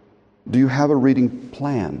 Do you have a reading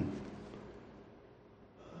plan?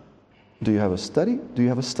 Do you have a study? Do you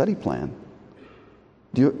have a study plan?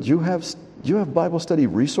 Do you have Bible study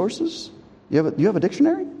resources? You have a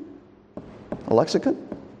dictionary, a lexicon.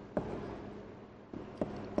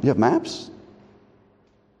 You have maps.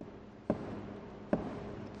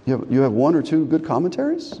 You have one or two good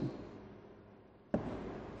commentaries?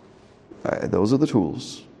 Those are the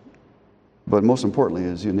tools. But most importantly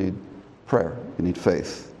is you need prayer. You need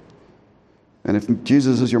faith. And if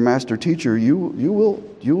Jesus is your master teacher, you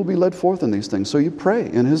will be led forth in these things. So you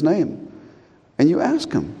pray in His name. And you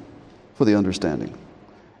ask Him for the understanding.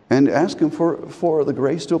 And ask Him for the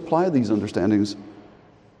grace to apply these understandings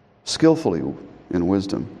skillfully in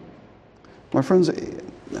wisdom. My friends,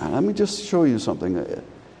 let me just show you something.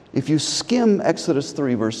 If you skim Exodus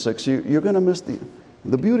 3, verse 6, you're going to miss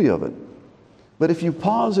the beauty of it. But if you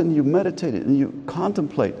pause and you meditate it and you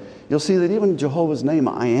contemplate, you'll see that even Jehovah's name,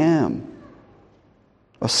 I am,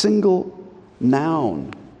 a single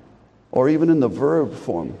noun, or even in the verb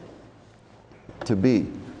form, to be,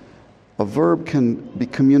 a verb can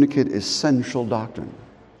communicate essential doctrine.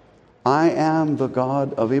 I am the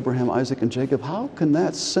God of Abraham, Isaac, and Jacob. How can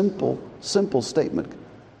that simple statement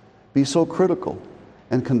be so critical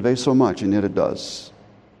and convey so much? And yet it does.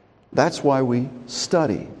 That's why we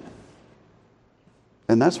study.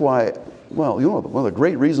 And that's why, one of the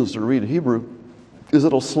great reasons to read Hebrew is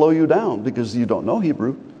it'll slow you down because you don't know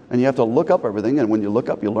Hebrew and you have to look up everything, and when you look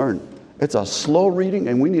up, you learn. It's a slow reading,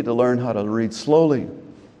 and we need to learn how to read slowly.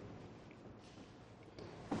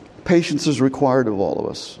 Patience is required of all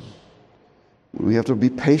of us. We have to be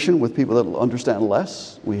patient with people that understand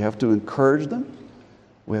less. We have to encourage them.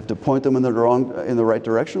 We have to point them in the right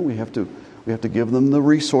direction. We have to give them the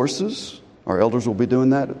resources. Our elders will be doing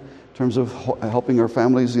that in terms of helping our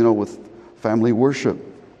families, with family worship.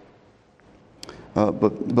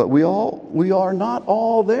 But we are not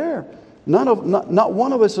all there. Not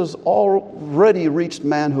one of us has already reached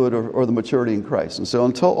manhood or the maturity in Christ. And so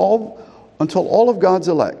until all of God's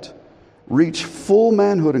elect reach full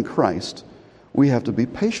manhood in Christ, we have to be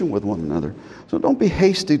patient with one another. So don't be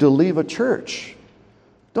hasty to leave a church.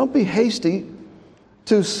 Don't be hasty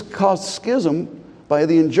to cause schism by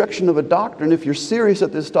the injection of a doctrine. If you're serious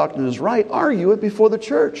that this doctrine is right, argue it before the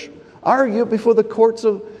church. Argue it before the courts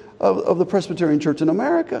of the Presbyterian Church in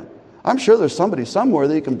America. I'm sure there's somebody somewhere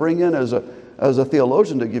that you can bring in as a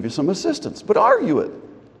theologian to give you some assistance. But argue it.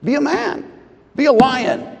 Be a man. Be a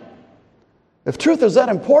lion. If truth is that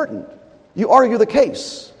important, you argue the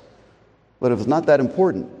case. But if it's not that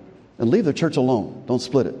important, then leave the church alone. Don't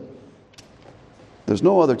split it. There's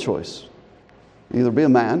no other choice. Either be a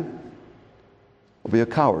man or be a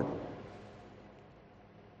coward.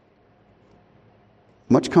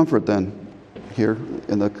 Much comfort then here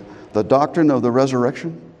in the doctrine of the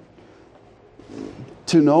resurrection.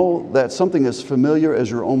 To know that something as familiar as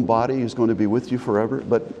your own body is going to be with you forever,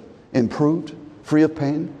 but improved, free of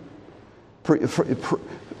pain,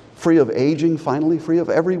 free of aging, finally, free of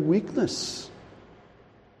every weakness.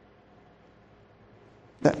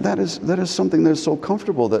 That is something that is so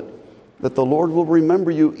comfortable that that the Lord will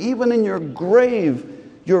remember you. Even in your grave,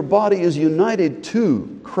 your body is united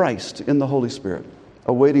to Christ in the Holy Spirit,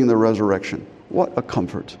 awaiting the resurrection. What a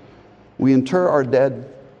comfort. We inter our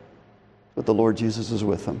dead, but the Lord Jesus is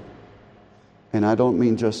with them. And I don't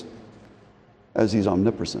mean just as He's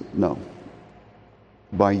omnipresent. No.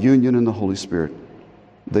 By union in the Holy Spirit,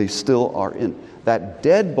 they still are in. That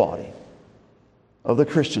dead body of the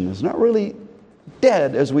Christian is not really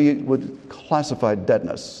dead as we would classify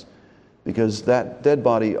deadness, because that dead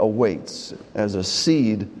body awaits as a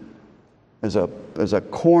seed, as a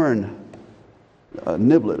corn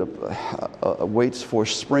niblet, waits for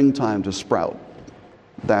springtime to sprout.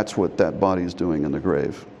 That's what that body is doing in the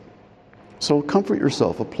grave. So comfort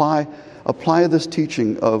yourself. Apply this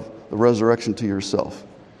teaching of the resurrection to yourself.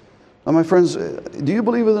 Now, my friends, do you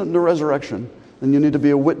believe in the resurrection? Then you need to be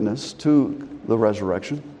a witness to the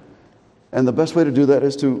resurrection. And the best way to do that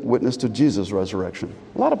is to witness to Jesus' resurrection.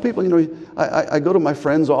 A lot of people, I go to my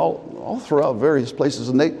friends all throughout various places,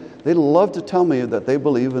 and they love to tell me that they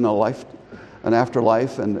believe in an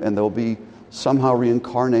afterlife, and they'll be somehow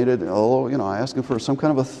reincarnated. Although, I ask them for some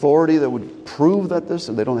kind of authority that would prove that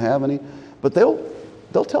and they don't have any. But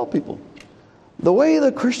they'll tell people. The way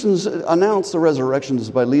the Christians announce the resurrection is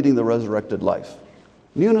by leading the resurrected life.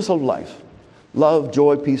 Newness of life. Love,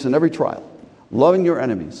 joy, peace in every trial. Loving your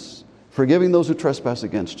enemies. Forgiving those who trespass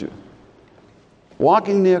against you.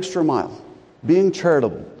 Walking the extra mile. Being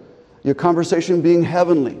charitable. Your conversation being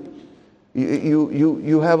heavenly.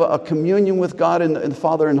 You have a communion with God and the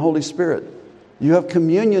Father and Holy Spirit. You have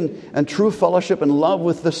communion and true fellowship and love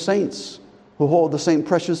with the saints who hold the same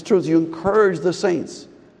precious truths. You encourage the saints.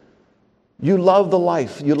 You love the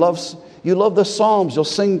life. You love the Psalms. You'll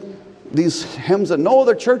sing these hymns that no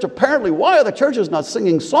other church, apparently, why are the churches not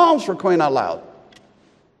singing Psalms, for crying out loud?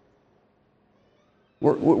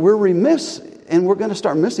 We're remiss, and we're going to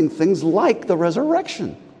start missing things like the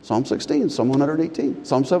resurrection. Psalm 16, Psalm 118,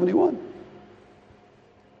 Psalm 71.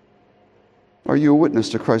 Are you a witness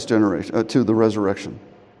to Christ's generation, to the resurrection?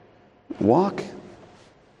 Walk,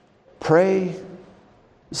 pray,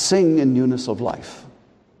 sing in newness of life.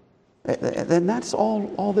 And that's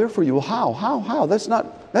all there for you. Well, how? That's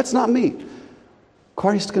not me.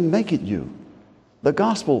 Christ can make it you. The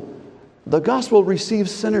gospel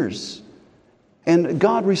receives sinners. And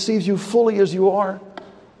God receives you fully as you are.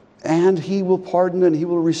 And He will pardon and He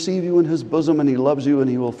will receive you in His bosom, and He loves you and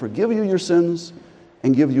He will forgive you your sins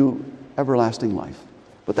and give you everlasting life.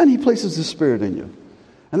 But then He places His Spirit in you.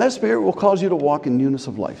 And that Spirit will cause you to walk in newness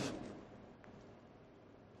of life.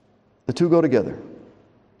 The two go together.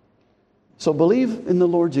 So believe in the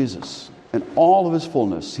Lord Jesus and all of His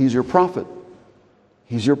fullness. He's your prophet.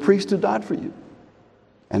 He's your priest who died for you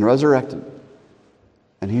and resurrected.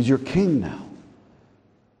 And He's your king now.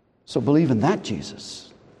 So believe in that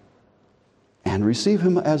Jesus and receive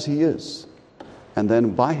Him as He is. And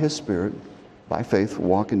then by His Spirit, by faith,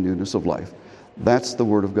 walk in newness of life. That's the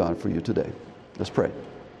Word of God for you today. Let's pray.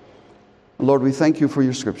 Lord, we thank You for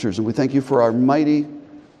Your scriptures, and we thank You for our mighty,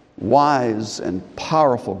 wise, and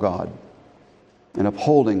powerful God in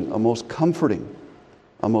upholding a most comforting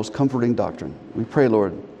doctrine. We pray,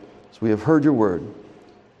 Lord, as we have heard Your word,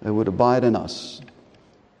 that it would abide in us,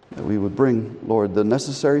 that we would bring, Lord, the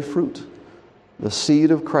necessary fruit, the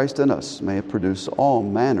seed of Christ in us. May it produce all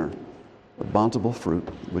manner of bountiful fruit,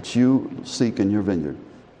 which You seek in Your vineyard.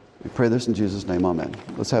 We pray this in Jesus' name, amen.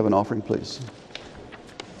 Let's have an offering, please.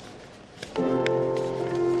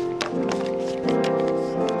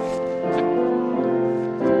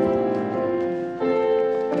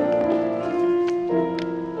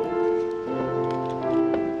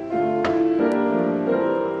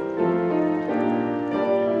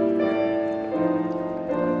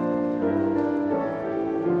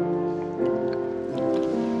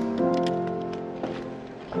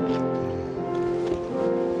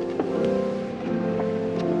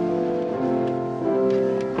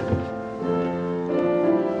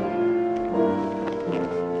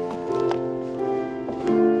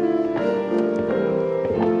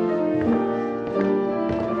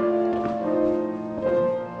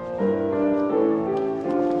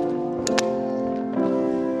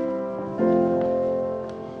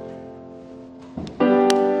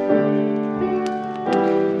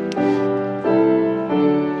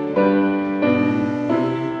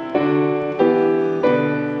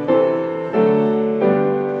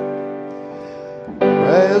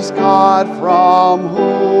 God, from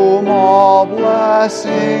whom all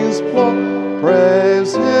blessings flow.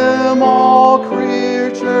 Praise Him, all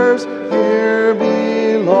creatures here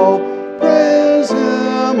below. Praise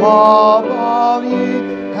Him above,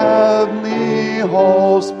 ye heavenly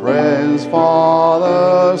hosts praise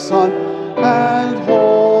Father, Son, and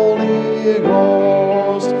Holy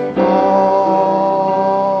Ghost. Amen.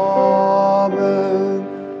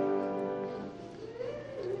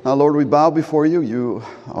 Now, Lord, we bow before you. You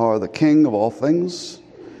are the King of all things.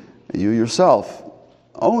 You yourself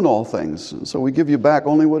own all things. So we give you back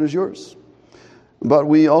only what is yours. But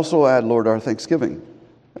we also add, Lord, our thanksgiving,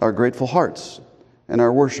 our grateful hearts, and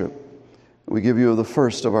our worship. We give you the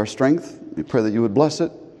first of our strength. We pray that you would bless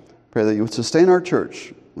it. Pray that you would sustain our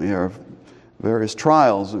church. We have various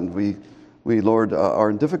trials, and we Lord, are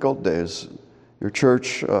in difficult days. Your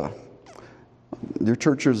church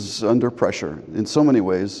is under pressure in so many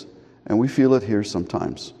ways, and we feel it here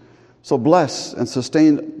sometimes. So bless and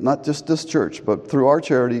sustain not just this church, but through our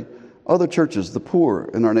charity, other churches, the poor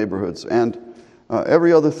in our neighborhoods, and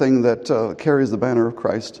every other thing that carries the banner of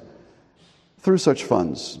Christ through such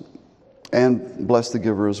funds. And bless the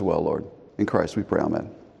giver as well, Lord. In Christ we pray, amen.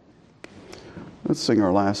 Let's sing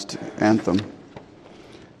our last anthem.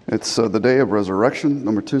 It's the Day of Resurrection,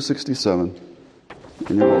 number 267.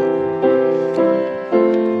 And you will...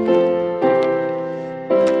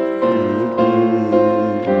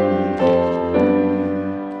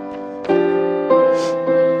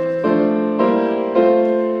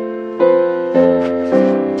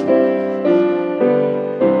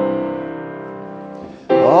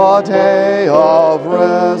 Day of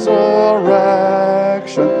resurrection,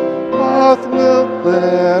 earth will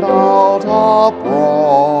let out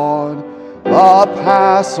abroad the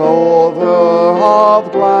Passover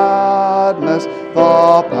of gladness,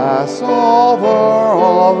 the Passover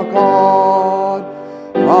of God.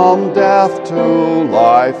 From death to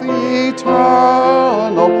life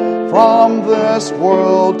eternal, from this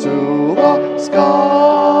world to the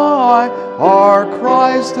sky, our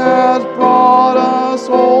Christ has brought us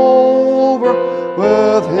over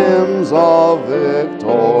with hymns of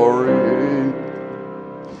victory.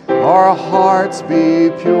 Our hearts be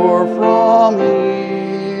pure from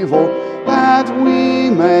evil, that we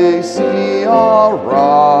may see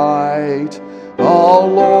aright the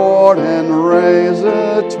Lord in rays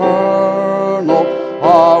eternal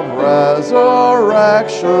of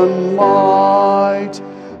resurrection might,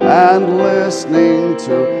 and listening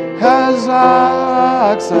to his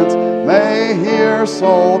accents may hear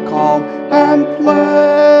so calm and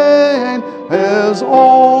plain his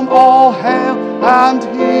own all hail, and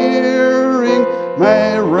hearing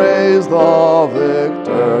may raise the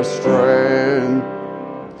victor's strain.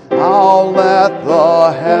 Now let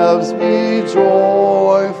the heavens be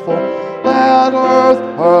joyful, let earth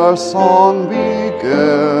her song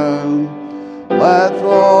begin. Let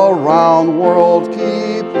the round world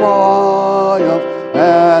keep triumph,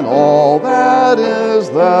 and all that is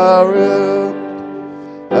therein,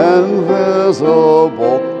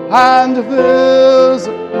 invisible and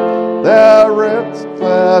visible, therein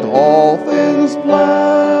let all things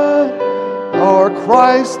blend. Our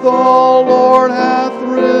Christ the Lord hath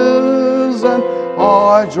risen,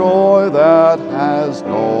 our joy that has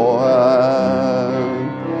no end.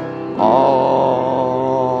 Amen.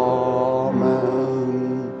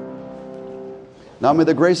 Now may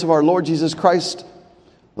the grace of our Lord Jesus Christ,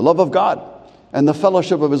 the love of God, and the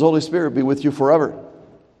fellowship of his Holy Spirit be with you forever.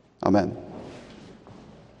 Amen.